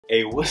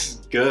Hey, what's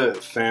good,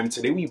 fam?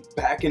 Today we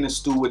back in the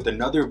stew with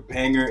another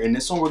banger, and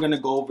this one we're gonna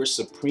go over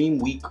Supreme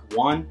Week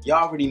 1.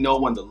 Y'all already know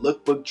when the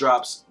lookbook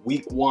drops,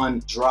 Week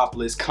 1 drop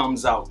list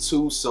comes out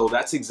too, so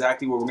that's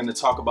exactly what we're gonna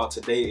talk about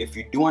today. If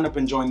you do end up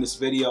enjoying this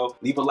video,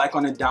 leave a like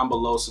on it down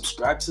below,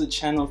 subscribe to the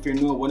channel if you're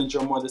new and want to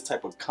enjoy more of this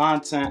type of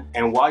content,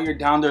 and while you're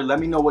down there, let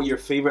me know what your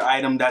favorite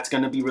item that's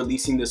gonna be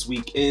releasing this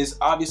week is.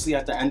 Obviously,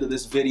 at the end of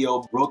this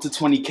video, road to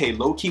 20K.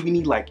 Low-key, we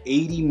need like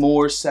 80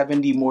 more,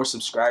 70 more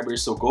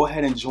subscribers, so go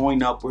ahead and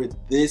join up. We're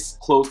this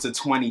close to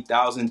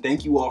 20,000.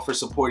 Thank you all for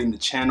supporting the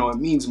channel. It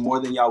means more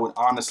than y'all would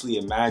honestly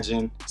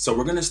imagine. So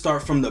we're gonna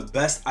start from the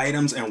best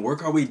items and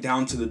work our way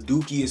down to the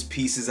dookiest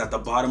pieces at the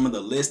bottom of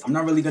the list. I'm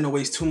not really gonna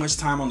waste too much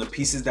time on the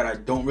pieces that I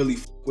don't really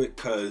f with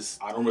because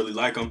I don't really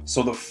like them.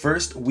 So the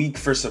first week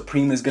for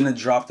Supreme is gonna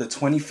drop the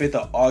 25th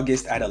of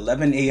August at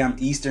 11 a.m.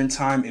 Eastern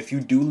time. If you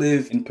do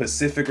live in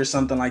Pacific or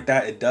something like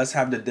that, it does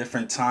have the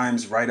different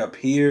times right up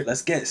here.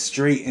 Let's get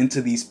straight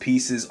into these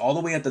pieces. All the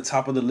way at the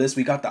top of the list,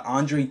 we got the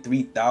Andre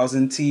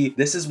 3000 tee.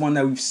 This is one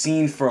that we've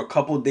seen for a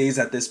couple days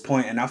at this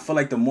point, and I feel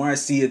like the more I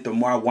see it, the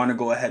more I want to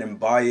go ahead and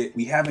buy it.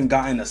 We haven't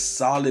gotten a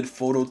solid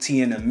photo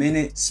tee in a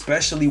minute,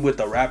 especially with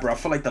the wrapper. I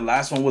feel like the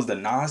last one was the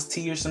Nas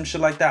tee or some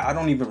shit like that. I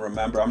don't even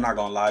remember. I'm not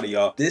gonna lie to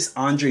y'all. This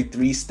Andre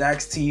 3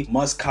 Stacks tee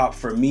must cop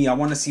for me. I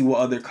want to see what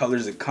other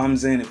colors it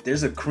comes in. If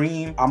there's a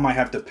cream, I might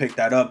have to pick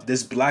that up.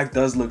 This black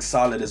does look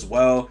solid as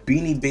well.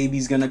 Beanie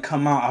Baby's gonna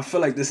come out. I feel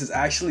like this is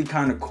actually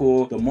kind of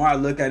cool. The more I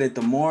look at it,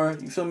 the more,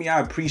 you feel me, I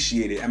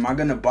appreciate it. Am I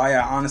gonna buy it?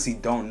 I honestly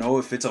don't know.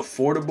 If it's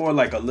affordable,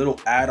 like a little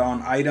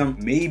add-on item,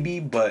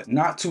 maybe, but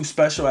not too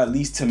special, at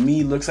least to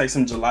me. Looks like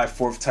some July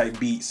 4th type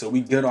beat, so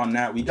we good on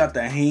that. We got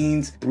the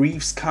Hanes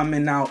briefs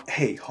coming out.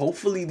 Hey,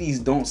 hopefully these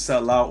don't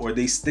sell out or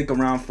they stick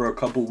around for a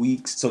couple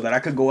weeks so that I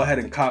could go ahead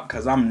and cop,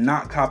 because I'm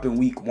not copping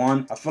week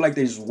 1. I feel like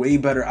there's way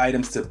better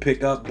items to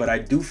pick up, but I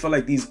do feel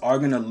like these are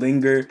gonna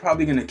linger,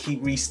 probably gonna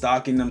keep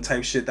restocking them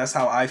type shit. That's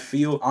how I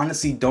feel.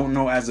 Honestly, don't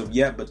know as of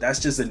yet, but that's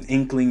just an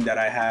inkling that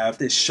I have.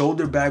 This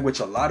shoulder bag, which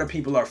a lot of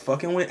people are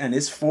fucking with, and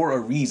it's for a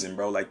reason,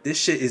 bro. Like, this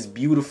shit is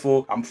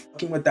beautiful. I'm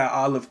fucking with that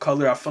olive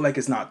color. I feel like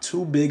it's not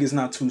too big, it's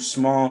not too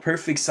small.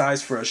 Perfect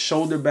size for a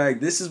shoulder bag.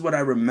 This is what I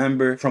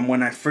remember from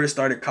when I first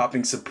started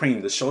copping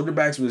Supreme. The shoulder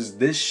bags was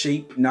this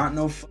shape, not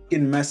no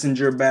fucking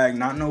messenger bag,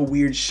 not no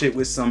weird shit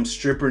with some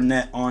stripper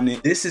net on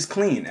it. This is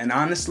clean, and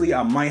honestly,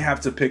 I might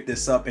have to pick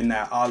this up in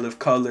that olive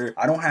color.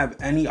 I don't have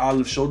any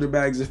olive shoulder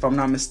bags if I'm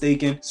not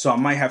mistaken, so I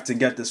might have to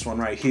get this one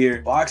right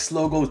here. Box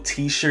logo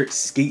t-shirt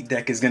skate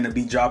deck is gonna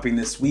be dropping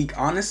this week.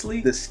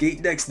 Honestly, the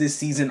skate decks this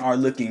season are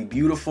looking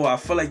beautiful. I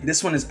feel like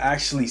this one is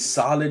actually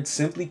solid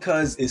simply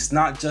because it's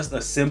not just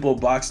a simple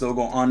box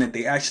logo on it.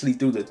 They actually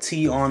threw the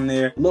T on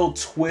there, little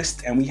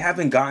twist, and we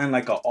haven't gotten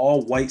like an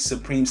all white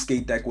Supreme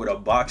skate deck with a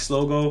box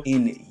logo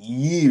in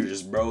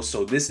years, bro.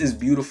 So this is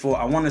beautiful.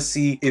 I want to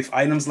see if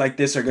items like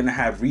this are gonna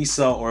have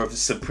resale or if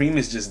Supreme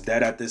is just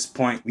dead at this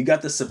point. We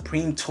got the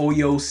Supreme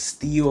Toyo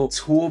Steel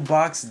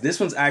toolbox. This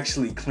one's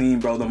actually clean,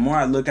 bro. The more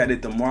I look at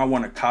it, the more I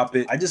want to cop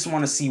it. I just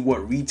want to see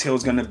what retail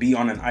is gonna be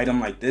on an item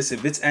like this.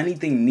 If it's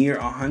anything near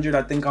 100,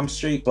 I think I'm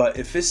straight, but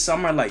if it's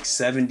somewhere like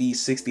 $70,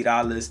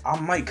 $60, I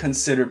might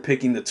consider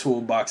picking the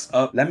toolbox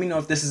up. Let me know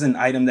if this is an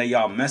item that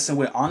y'all messing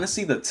with.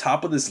 Honestly, the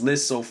top of this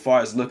list so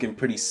far is looking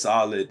pretty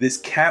solid.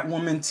 This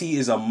Catwoman tee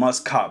is a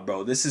must cop,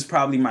 bro. This is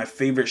probably my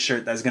favorite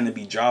shirt that's gonna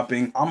be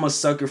dropping. I'm a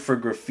sucker for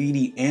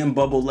graffiti and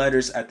bubble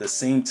letters at the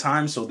same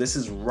time, so this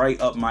is right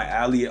up my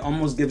alley. It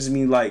almost gives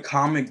me like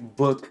comic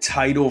book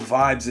title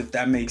vibes, if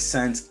that makes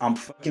sense. I'm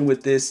fucking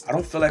with this. I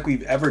don't feel like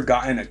we've ever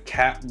gotten a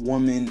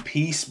Catwoman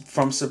piece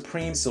from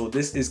Supreme, so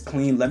this is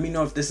clean. Let me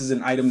know if this is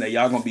an item that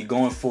y'all gonna be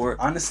going for.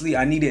 Honestly,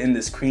 I need it in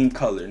this cream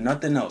color,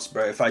 nothing else,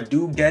 bro. If I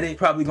do get it,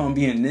 probably gonna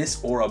be in this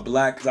or a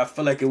black, because I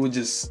feel like it would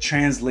just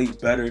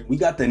translate better. We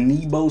got the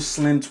Nebo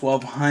Slim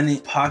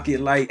 1200 pocket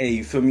light. Hey,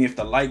 you feel me? If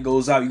the light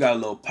goes out, you got a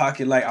little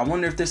pocket light. I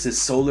wonder if this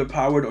is solar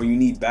powered or you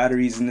need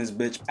batteries in this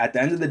bitch. At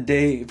the end of the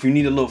day, if you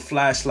need a little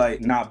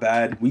flashlight, not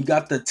bad. We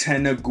got the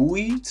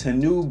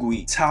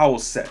Tenugui towel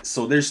set.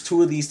 So there's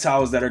two of these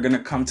towels that are gonna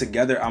come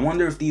together. I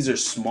wonder if these are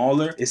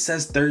smaller. It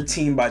says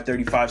 13 by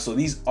 35, so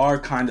these are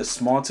kind of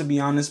small to be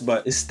honest,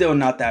 but it's still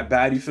not that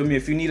bad. You feel me?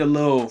 If you need a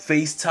little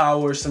face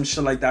towel or some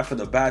shit like that for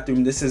the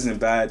bathroom, this isn't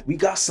bad. We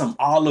got some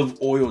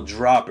olive oil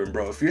dropping,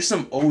 bro. If you're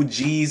some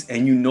OGs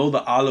and you know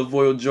the olive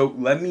oil joke,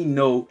 let me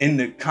know in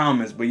the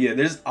comments. But yeah,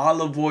 there's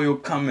olive oil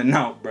coming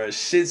out, bro.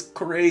 Shit's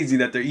crazy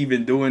that they're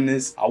even doing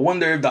this. I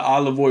wonder if the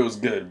olive oil is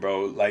good,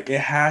 bro. Like, it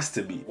has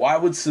to be. Why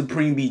would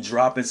Supreme be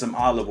dropping some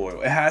olive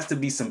oil? It has to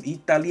be some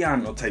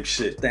Italiano type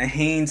shit. The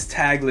Hanes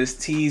tagless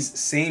tees,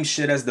 same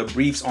shit as the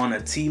briefs on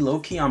a tee.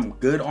 Low-key, I'm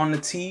good on the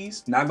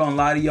tees. Not gonna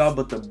lie to y'all,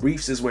 but the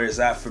briefs is where it's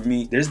at for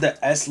me. There's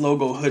the S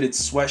logo hooded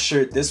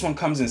sweatshirt. This one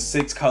comes in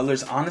 6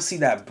 colors. Honestly,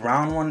 that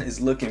brown one is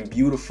looking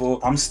beautiful.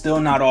 I'm still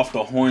not off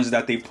off the horns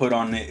that they put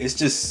on it. It's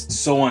just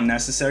so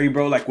unnecessary,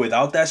 bro. Like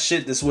without that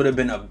shit, this would have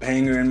been a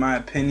banger in my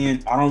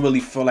opinion. I don't really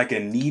feel like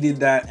it needed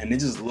that, and it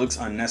just looks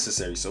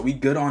unnecessary. So we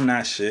good on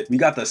that shit. We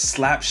got the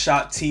slap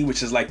shot tee,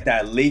 which is like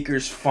that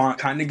Lakers font,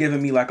 kind of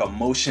giving me like a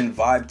motion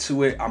vibe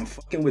to it. I'm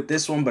fucking with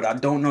this one, but I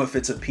don't know if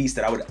it's a piece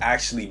that I would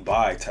actually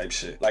buy type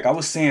shit. Like I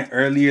was saying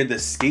earlier, the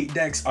skate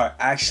decks are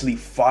actually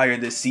fire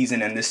this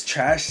season, and this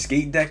trash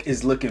skate deck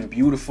is looking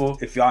beautiful.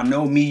 If y'all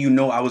know me, you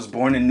know I was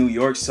born in New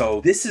York,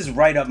 so this is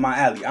right up my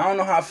alley. I don't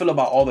know how I feel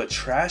about all the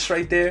trash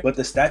right there, but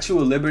the Statue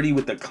of Liberty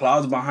with the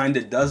clouds behind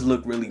it does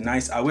look really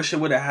nice. I wish it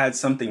would have had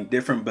something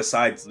different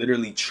besides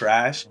literally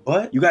trash,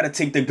 but you got to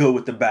take the good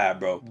with the bad,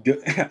 bro.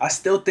 I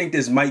still think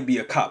this might be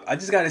a cop. I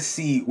just got to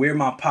see where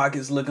my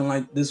pocket's looking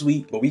like this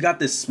week. But we got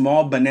this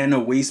small banana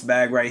waist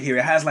bag right here.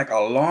 It has like a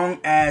long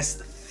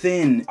ass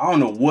thin, I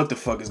don't know what the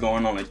fuck is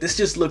going on. Like this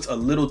just looks a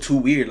little too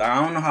weird. Like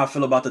I don't know how I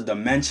feel about the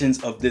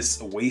dimensions of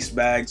this waist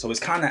bag, so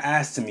it's kind of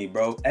ass to me,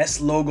 bro. S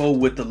logo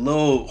with the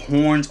little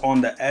horns on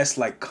the S,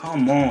 like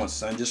come on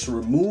son, just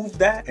remove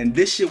that and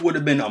this shit would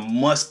have been a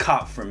must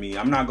cop for me.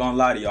 I'm not gonna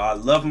lie to y'all, I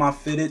love my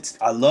fitteds,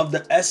 I love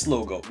the S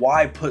logo.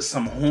 Why put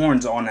some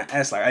horns on the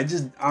S? Like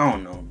I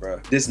don't know, bro.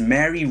 This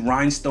Mary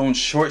rhinestone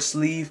short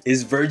sleeve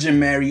is Virgin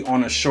Mary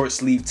on a short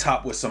sleeve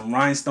top with some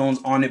rhinestones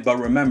on it, but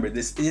remember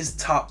this is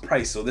top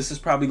price, so this is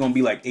probably gonna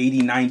be like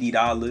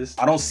 $80–90.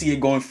 I don't see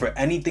it going for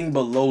anything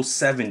below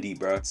 70,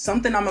 bro.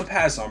 Something I'm gonna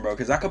pass on, bro,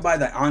 because I could buy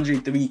the Andre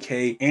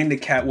 3K and the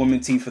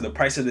Catwoman tee for the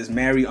price of this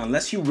Mary.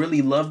 Unless you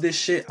really love this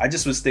shit, I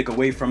just would stick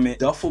away from it.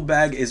 Duffel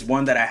bag is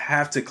one that I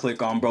have to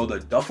click on, bro. The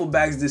duffel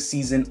bags this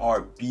season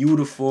are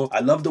beautiful. I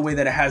love the way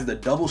that it has the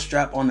double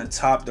strap on the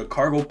top, the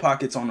cargo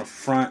pockets on the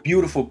front.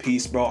 Beautiful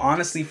piece, bro.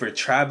 Honestly, for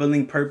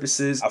traveling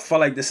purposes, I feel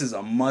like this is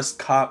a must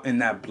cop in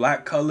that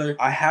black color.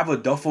 I have a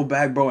duffel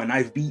bag, bro, and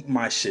I've beat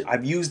my shit.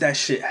 I've used that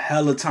shit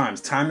hella times,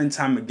 time and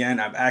time again.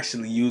 I've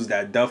actually used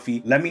that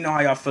Duffy. Let me know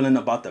how y'all feeling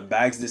about the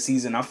bags this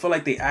season. I feel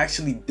like they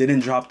actually didn't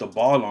drop the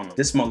ball on them.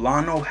 This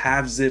Milano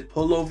half zip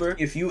pullover,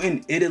 if you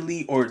in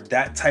Italy or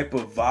that type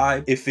of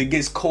vibe, if it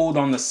gets cold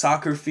on the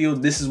soccer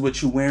field, this is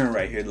what you wearing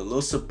right here. The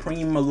little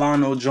Supreme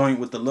Milano joint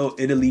with the little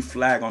Italy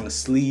flag on the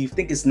sleeve. I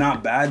think it's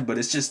not bad, but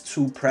it's just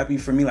too preppy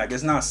for me. Like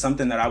it's not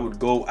something that I would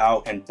go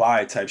out and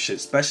buy type shit,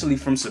 especially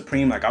from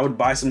Supreme. Like I would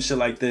buy some shit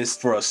like this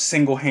for a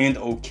single hand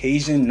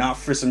occasion, not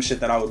for some shit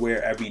that I would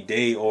wear every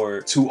day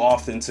or too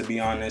often, to be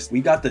honest. We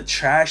got the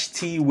trash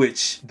tee,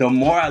 which the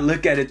more I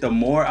look at it, the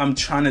more I'm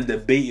trying to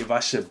debate if I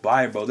should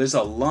buy it, bro. There's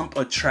a lump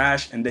of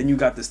trash, and then you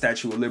got the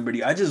Statue of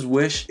Liberty. I just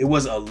wish it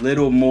was a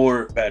little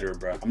more better,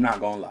 bro. I'm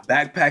not gonna lie.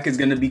 Backpack is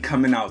gonna be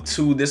coming out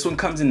too. This one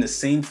comes in the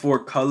same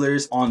 4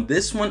 colors. On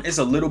this one, it's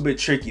a little bit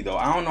tricky though.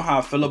 I don't know how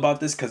I feel about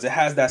this because it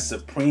has that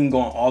Supreme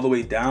going all the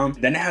way down.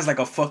 Then it has like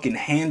a fucking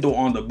handle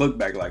on the book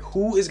bag. Like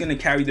who is gonna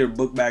carry their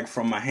book bag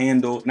from a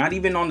handle? Not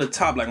even on the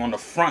top, like on the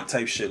front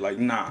type shit. Like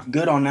nah.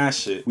 Good on that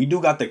shit. We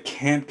do got the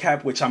camp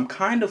cap, which I'm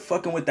kind of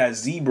fucking with that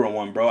zebra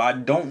one, bro. I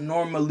don't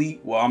normally,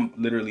 well, I'm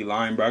literally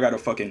lying, bro. I got a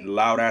fucking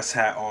loud ass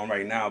hat on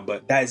right now,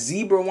 but that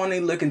zebra one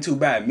ain't looking too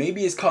bad.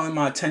 Maybe it's calling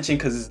my attention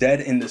because it's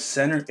dead in the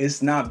center.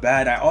 It's not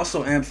bad. I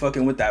also am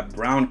fucking with that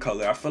brown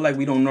color. I feel like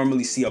we don't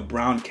normally see a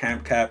brown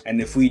camp cap,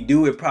 and if we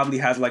do, it probably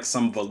has like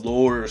some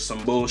velour or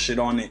some bullshit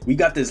on it. We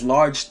got this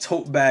large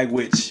tote bag,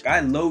 which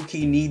I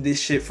low-key need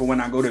this shit for when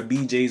I go to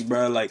BJ's,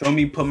 bro. Like, feel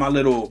me, put my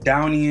little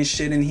Downy and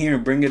shit in here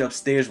and bring it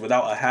upstairs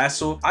without a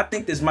hassle. I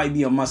think this might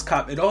be a must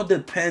cop. It all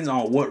depends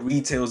on what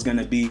retail is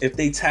gonna be. If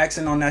they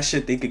taxing on that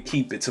shit, they could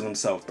keep it to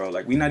themselves, bro.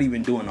 Like, we not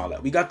even doing all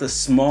that. We got the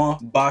small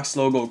box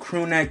logo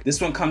crew neck.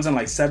 This one comes in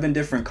like 7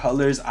 different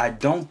colors. I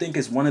don't think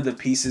it's one of the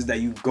pieces that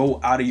you go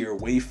out of your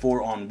way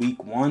for on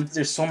week 1.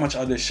 There's so much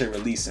other shit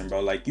releasing,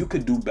 bro. Like, you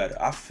could do better.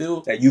 I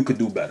feel that you could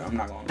do better. I'm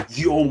not gonna.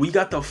 Yo, we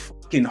got the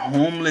fucking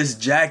homeless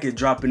jacket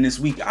dropping this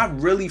week. I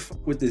really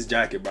fuck with this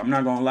jacket, bro. I'm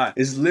not gonna lie.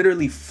 It's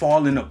literally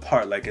falling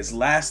apart. Like, its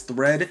last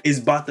thread is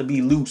about to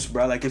be loose,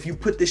 bro. Like, if you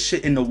put this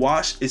shit in the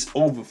wash, it's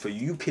over for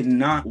you. You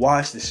cannot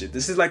wash this shit.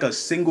 This is like a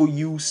single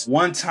use,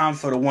 one time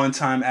for the one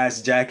time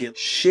ass jacket.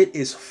 Shit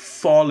is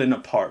falling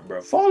apart,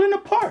 bro. Falling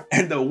apart.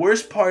 And the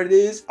worst part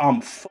is,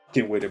 I'm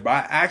fucking with it, bro.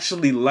 I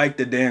actually like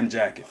the damn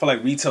jacket. I feel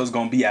like retail's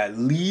gonna be at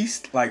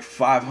least like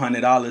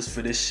 $500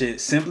 for this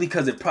shit, simply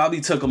because it probably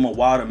took them a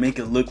while to make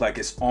it look like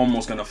it's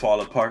almost gonna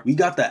fall apart. We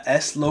got the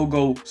S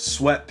logo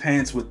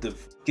sweatpants with the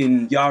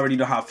y'all already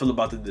know how I feel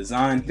about the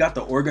design. You got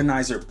the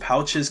organizer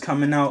pouches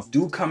coming out.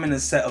 Do come in a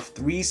set of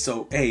 3,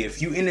 so hey,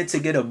 if you in it to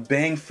get a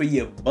bang for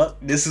your buck,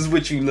 this is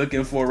what you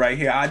looking for right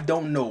here. I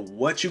don't know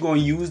what you're gonna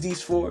use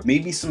these for.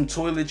 Maybe some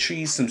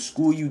toiletries, some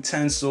school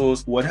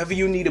utensils, whatever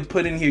you need to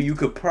put in here, you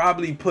could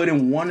probably put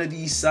in one of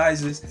these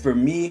sizes. For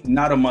me,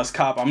 not a must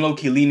cop. I'm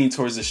low-key leaning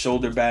towards the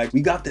shoulder bag.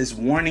 We got this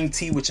warning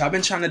tee, which I've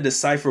been trying to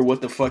decipher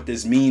what the fuck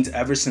this means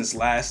ever since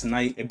last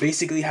night. It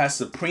basically has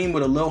Supreme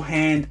with a little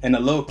hand and a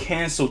little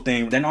cancel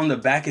thing Then on the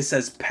back it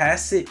says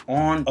pass it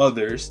on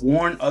others,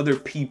 warn other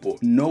people,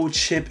 no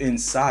chip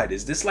inside.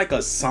 Is this like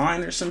a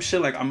sign or some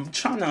shit? Like, I'm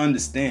trying to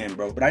understand,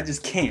 bro, but I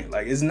just can't.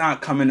 Like, it's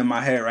not coming to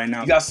my head right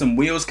now. You got some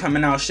wheels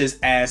coming out, shit's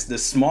ass. The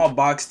small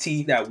box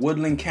tee, that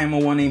woodland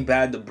camel one ain't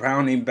bad, the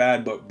brown ain't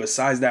bad, but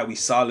besides that, we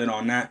solid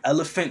on that.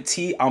 Elephant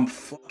tee, I'm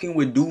fucking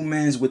with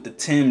do-mans with the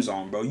Timbs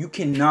on, bro. You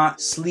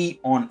cannot sleep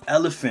on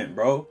Elephant,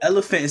 bro.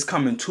 Elephant is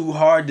coming too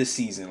hard this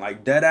season,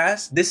 like dead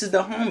ass. This is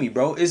the homie,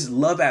 bro. It's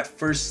love at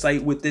first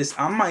sight with this.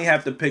 I might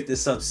have to pick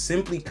this up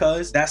simply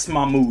cause that's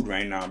my mood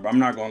right now, bro. I'm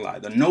not gonna lie.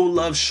 The No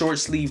Love short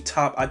sleeve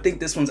top, I think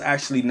this one's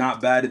actually not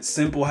bad. It's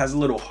simple, has a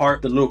little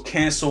heart, the little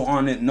cancel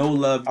on it. No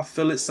love, I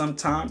feel it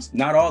sometimes,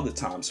 not all the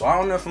time. So I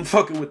don't know if I'm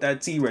fucking with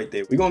that tee right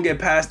there. We're gonna get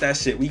past that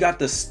shit. We got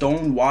the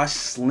Stonewash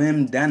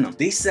slim denim.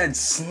 They said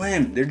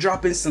slim. They're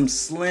dropping some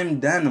slim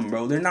denim,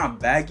 bro. They're not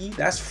baggy.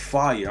 That's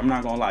fire. I'm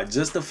not gonna lie.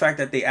 Just the fact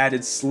that they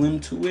added slim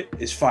to it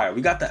is fire.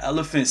 We got the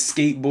Elephant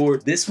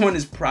skateboard. This one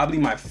is probably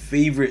my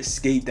favorite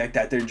skate deck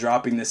that they're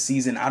dropping this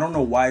season. I don't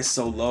know why it's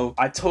so low.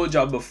 I told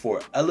y'all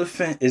before,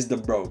 Elephant is the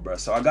bro,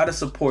 so I gotta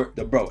support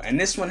the bro. And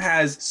this one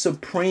has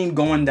Supreme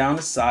going down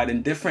the side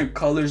in different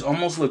colors,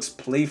 almost looks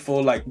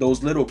playful, like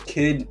those little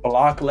kid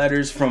block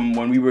letters from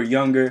when we were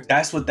younger.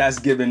 That's what that's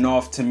giving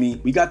off to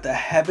me. We got the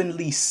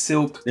Heavenly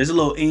Silk. There's a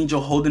little angel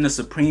holding a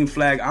Supreme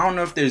flag. I don't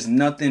know if there's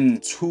nothing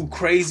too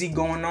crazy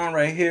going on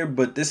right here,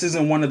 but this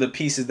isn't one of the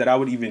pieces that I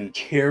would even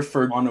care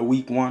for on a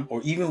week 1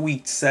 or even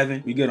week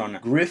 7. We good on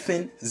that.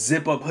 Griffin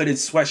zip up hooded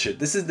sweatshirt.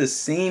 This is the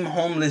same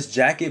homeless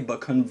jacket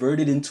but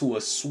converted into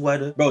a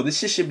sweater. Bro, this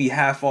shit should be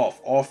half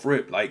off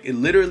rip. Like, it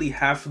literally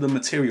half of the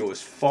material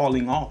is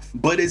falling off,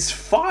 but it's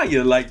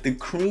fire. Like, the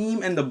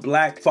cream and the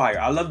black, fire.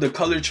 I love the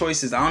color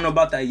choices. I don't know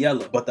about that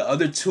yellow, but the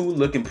other two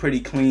looking pretty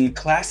clean.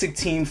 Classic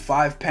team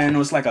 5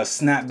 panels, like a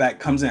snapback,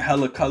 comes in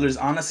hella colors.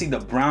 Honestly, the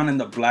brown and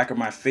the black are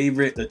my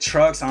favorite. The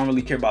trucks, I don't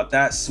really care about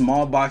that.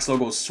 Small box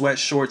logo sweat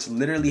shorts,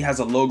 literally has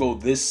a logo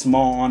this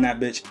small on that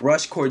bitch.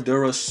 Brush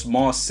Cordura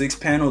small 6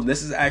 panel.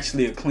 This is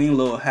actually a clean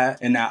little hat,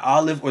 and that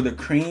olive or the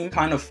cream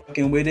kind of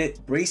fucking with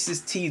it.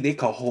 Braces tee, they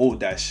could hold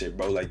that shit,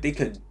 bro. Like, they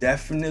could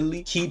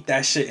definitely keep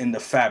that shit in the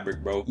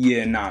fabric, bro.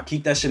 Yeah, nah,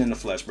 keep that shit in the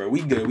flesh, bro.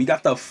 We good. We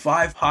got the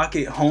 5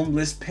 pocket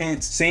homeless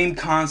pants. Same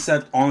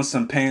concept on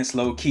some pants,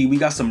 low key. We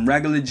got some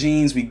regular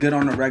jeans. We good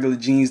on the regular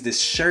jeans.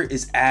 This shirt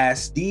is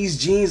ass. These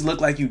jeans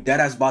look like you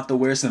deadass about to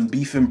wear some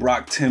Beef and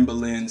Brock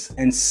Timberlands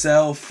and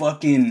sell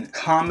fucking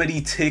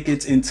comedy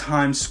tickets in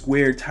Times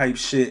Square type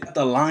shit. Got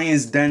the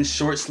Lion's Den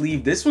short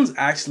sleeve. This one's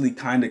actually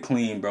kind of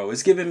clean, bro.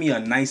 It's giving me a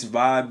nice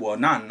vibe. Well,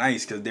 not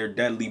nice because they're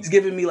deadly. It's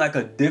giving me like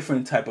a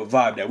different type of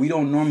vibe that we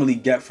don't normally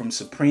get from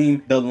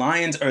Supreme. The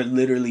lions are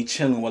literally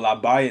chilling. Will I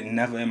buy it?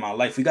 Never in my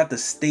life. We got the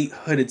State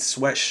hooded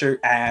sweatshirt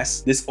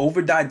ass. This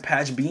overdyed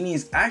patch beanie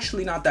is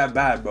actually not that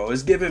bad, bro.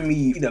 It's giving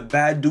me the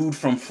bad dude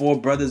from 4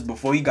 Brothers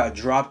before he got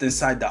dropped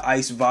inside the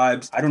ice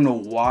vibes. I don't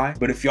know why,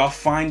 but if y'all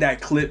find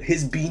that clip,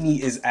 his beanie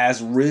is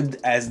as ribbed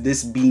as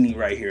this beanie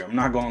right here. I'm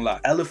not gonna lie.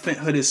 Elephant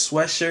hooded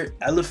sweatshirt.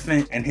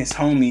 Elephant and his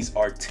homies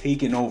are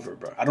taking over,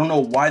 bro. I don't know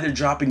why they're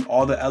dropping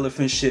all the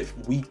Elephant shit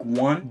week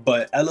 1,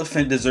 but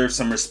Elephant deserves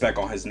some respect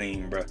on his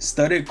name, bro.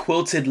 Studded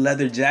quilted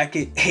leather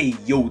jacket. Hey,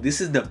 yo,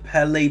 this is the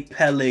Pele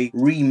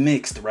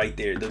remixed right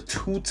there. The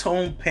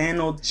 2-tone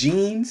paneled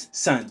jeans.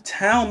 Son,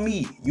 tell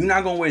me you're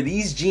not gonna wear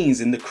these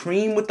jeans in the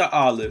cream with the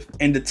olive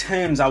and the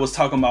Timbs I was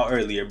talking about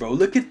earlier, bro.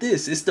 Look at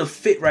this. It's the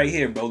fit right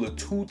here, bro. The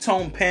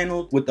 2-tone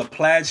paneled with the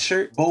plaid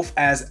shirt, both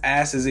as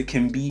ass as it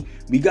can be.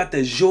 We got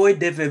the Joie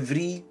de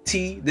Vivre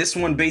tee. This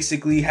one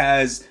basically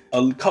has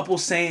a couple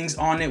sayings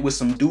on it with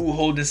some dude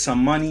holding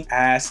some money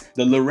ass.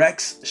 The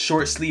Lorex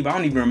short sleeve, I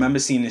don't even remember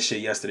seeing this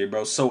shit yesterday,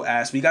 bro. So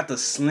ass. We got the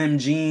slim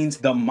jeans.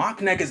 The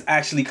mock neck is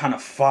actually kind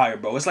of fire,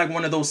 bro. It's like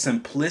one of those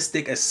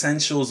simplistic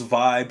essentials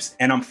vibes,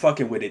 and I'm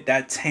fucking with it.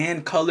 That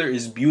tan color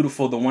is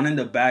beautiful. The one in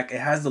the back, it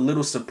has the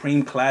little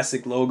Supreme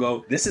Classic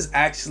logo. This is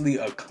actually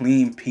a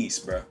clean piece,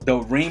 bro. The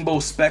rainbow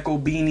speckle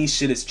beanie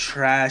shit is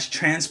trash.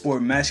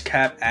 Transport mesh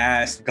cap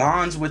ass.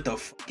 Gons with the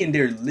fucking,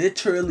 they're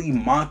literally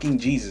mocking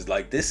Jesus.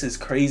 Like, this is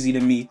crazy to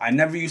me. I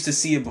never used to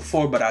see it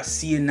before, but I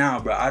see it now,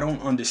 bro. I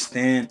don't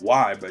understand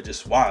why, bro.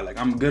 Just why. Like,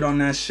 I'm good on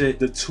that shit.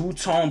 The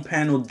 2-tone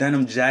panel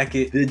denim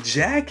jacket. The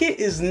jacket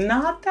is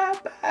not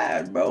that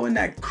bad, bro. And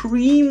that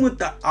cream with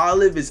the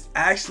olive is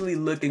actually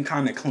looking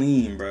kind of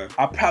clean, bro.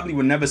 I probably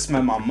would never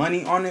spend my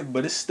money on it,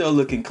 but it's still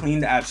looking clean.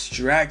 The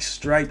abstract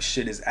stripe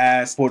shit is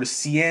ass. For the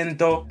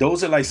Ciento,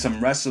 those are like some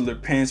wrestler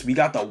pants. We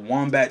got the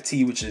Wombat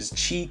tee, which is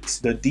cheeks.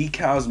 The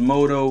decals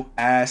moto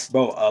ass.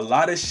 Bro, a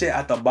lot of shit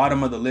at the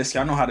bottom of the list.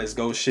 Y'all know how this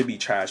goes. Should be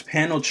trash.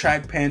 Panel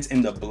track pants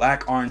in the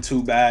black aren't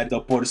too bad. The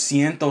Por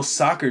Ciento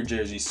soccer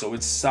jersey, so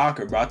it's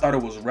soccer, bro. I thought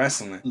it was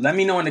wrestling. Let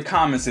me know in the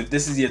comments if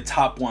this is your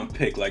top 1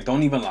 pick. Like,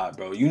 don't even lie,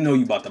 bro. You know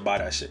you about to buy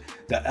that shit.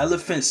 The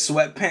Elephant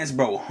sweatpants,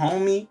 bro.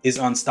 Homie is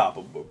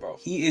unstoppable, bro.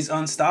 He is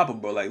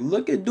unstoppable. Like,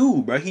 look at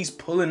dude, bro. He's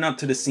pulling up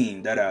to the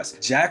scene. That ass.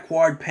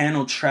 Jacquard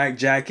panel track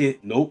jacket.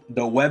 Nope.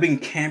 The webbing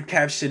camp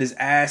cap shit is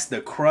ass.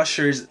 The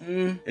crushers,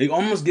 it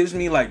almost gives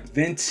me like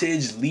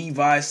vintage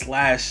Levi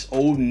 /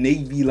 Old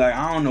Navy. Like,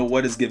 I don't know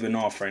what is is giving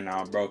off right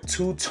now, bro.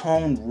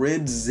 Two-tone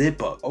rib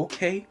zipper.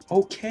 Okay,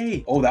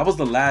 okay. Oh, that was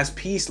the last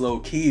piece,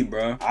 low-key,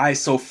 bro. All right,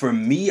 so for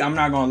me, I'm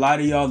not gonna lie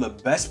to y'all, the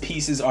best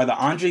pieces are the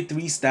Andre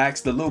 3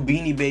 stacks, the little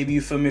beanie baby,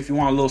 you feel me, if you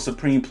want a little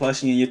Supreme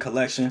plushie in your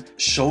collection.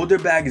 Shoulder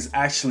bag is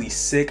actually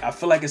sick. I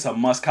feel like it's a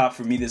must cop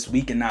for me this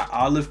week, in that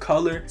olive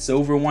color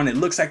silver one. It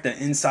looks like the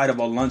inside of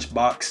a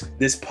lunchbox.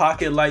 This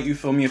pocket light, you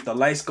feel me, if the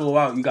lights go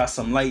out, you got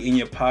some light in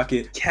your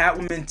pocket.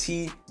 Catwoman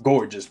tee,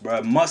 gorgeous,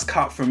 bro. Must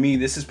cop for me.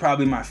 This is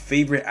probably my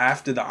favorite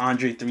after the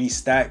Andre 3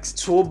 stacks.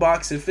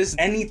 Toolbox, if it's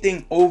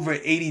anything over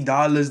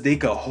 $80, they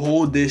could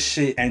hold this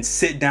shit and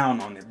sit down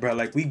on it, bro.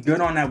 Like, we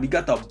good on that. We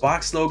got the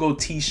box logo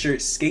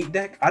t-shirt skate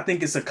deck. I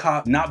think it's a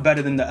cop, not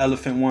better than the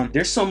elephant one.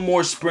 There's some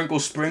more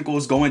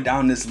sprinkles going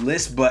down this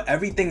list, but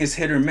everything is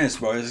hit or miss,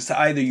 bro. It's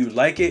either you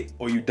like it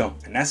or you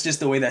don't, and that's just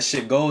the way that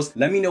shit goes.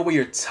 Let me know what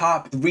your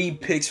top 3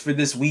 picks for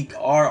this week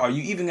are. Are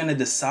you even gonna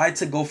decide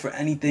to go for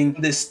anything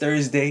this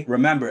Thursday?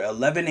 Remember,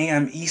 11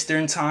 a.m.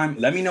 Eastern time.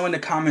 Let me know in the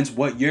comments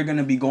what you're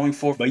gonna be going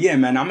for. But yeah,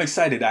 man, I'm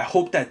excited. I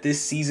hope that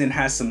this season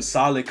has some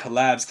solid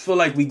collabs. I feel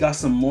like we got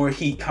some more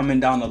heat coming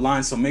down the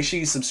line, so make sure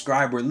you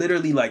subscribe. We're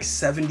literally like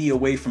 70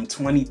 away from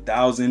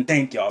 20,000.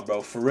 Thank y'all,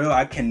 bro. For real,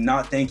 I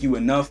cannot thank you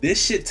enough.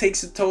 This shit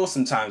takes a toll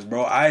sometimes,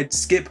 bro. I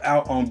skip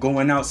out on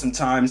going out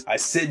sometimes. I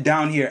sit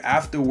down here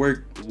after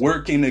work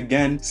working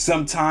again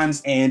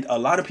sometimes, and a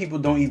lot of people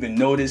don't even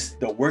notice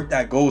the work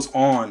that goes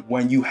on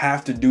when you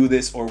have to do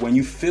this, or when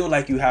you feel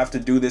like you have to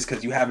do this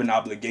because you have an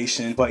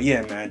obligation. But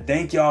yeah, man,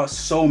 thank y'all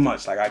so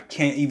much. Like, I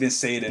can't even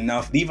say it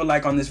enough. Leave a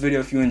like on this video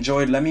if you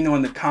enjoyed. Let me know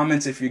in the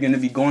comments if you're gonna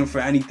be going for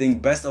anything.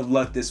 Best of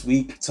luck this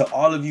week to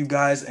all of you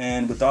guys,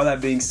 and with all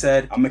that being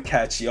said, I'm gonna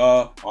catch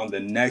y'all on the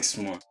next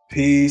one.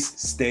 Peace,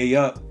 stay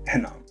up,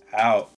 and I'm out.